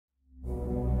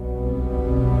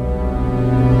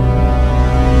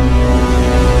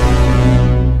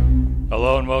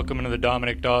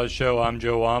Dominick Dawes Show. I'm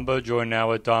Joe Wamba, joined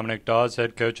now with Dominick Dawes,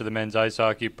 head coach of the men's ice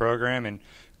hockey program. And,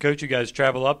 Coach, you guys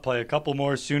travel up, play a couple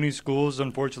more SUNY schools.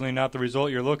 Unfortunately, not the result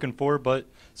you're looking for, but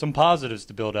some positives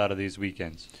to build out of these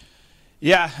weekends.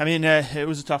 Yeah, I mean, it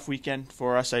was a tough weekend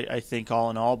for us, I think,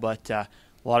 all in all. But a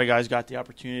lot of guys got the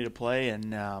opportunity to play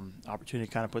and opportunity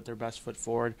to kind of put their best foot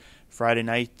forward. Friday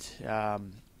night, I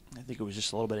think it was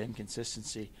just a little bit of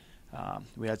inconsistency.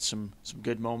 We had some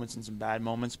good moments and some bad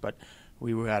moments, but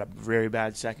we had a very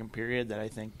bad second period that I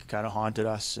think kind of haunted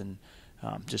us and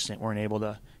just weren't able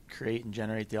to create and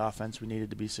generate the offense we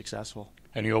needed to be successful.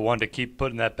 And you'll want to keep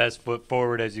putting that best foot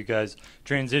forward as you guys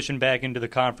transition back into the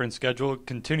conference schedule.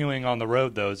 Continuing on the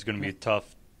road, though, is going to be a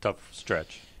tough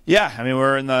stretch. Yeah, I mean,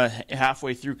 we're in the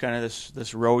halfway through kind of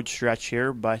this road stretch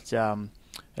here, but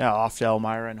off to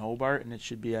Elmira and Hobart, and it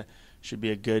should be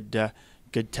a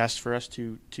good test for us.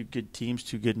 Two good teams,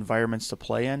 two good environments to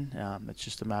play in. It's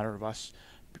just a matter of us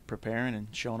preparing and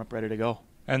showing up ready to go.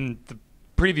 And the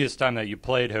previous time that you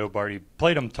played Hobart, you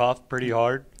played them tough, pretty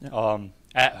hard. Yeah.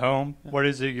 At home, what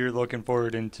is it you're looking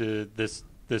forward into this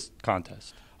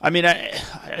contest? I mean,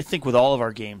 I think with all of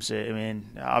our games, I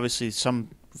mean, obviously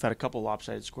we've had a couple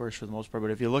lopsided scores for the most part,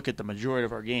 but if you look at the majority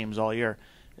of our games all year,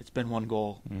 it's been one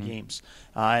goal games,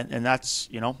 and that's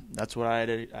what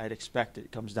I'd expect.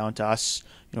 It comes down to us,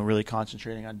 really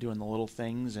concentrating on doing the little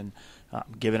things and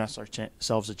giving us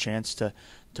ourselves a chance to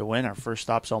win. Our first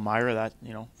stop's Elmira. That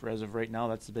for as of right now,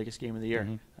 that's the biggest game of the year.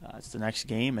 It's the next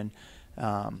game, and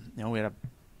we had a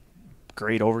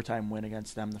great overtime win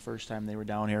against them the first time they were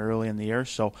down here early in the year.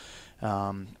 So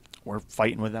we're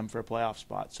fighting with them for a playoff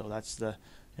spot. So that's the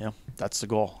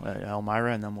goal,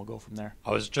 Elmira, and then we'll go from there.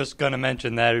 I was just going to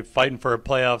mention that fighting for a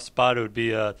playoff spot would be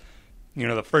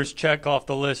the first check off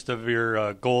the list of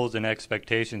your goals and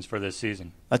expectations for this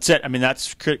season. That's it. I mean,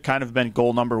 that's kind of been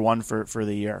goal number one for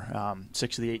the year.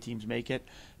 6 of the 8 teams make it.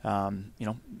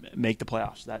 Make the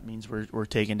playoffs. That means we're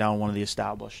taking down one of the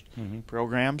established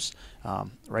programs.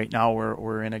 Right now,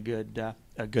 we're in a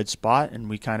good spot, and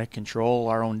we kind of control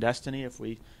our own destiny if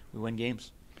we win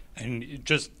games. And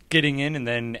just getting in, and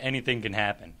then anything can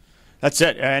happen. That's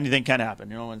it. Anything can happen.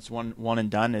 It's one and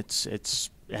done. It's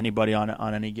anybody on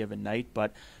any given night.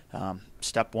 But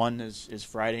step one is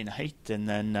Friday night, and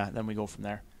then we go from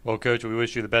there. Well, Coach, we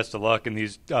wish you the best of luck in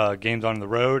these games on the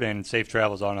road, and safe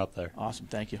travels on up there. Awesome.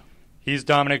 Thank you. He's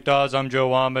Dominick Dawes. I'm Joe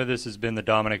Wamba. This has been the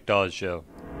Dominick Dawes Show.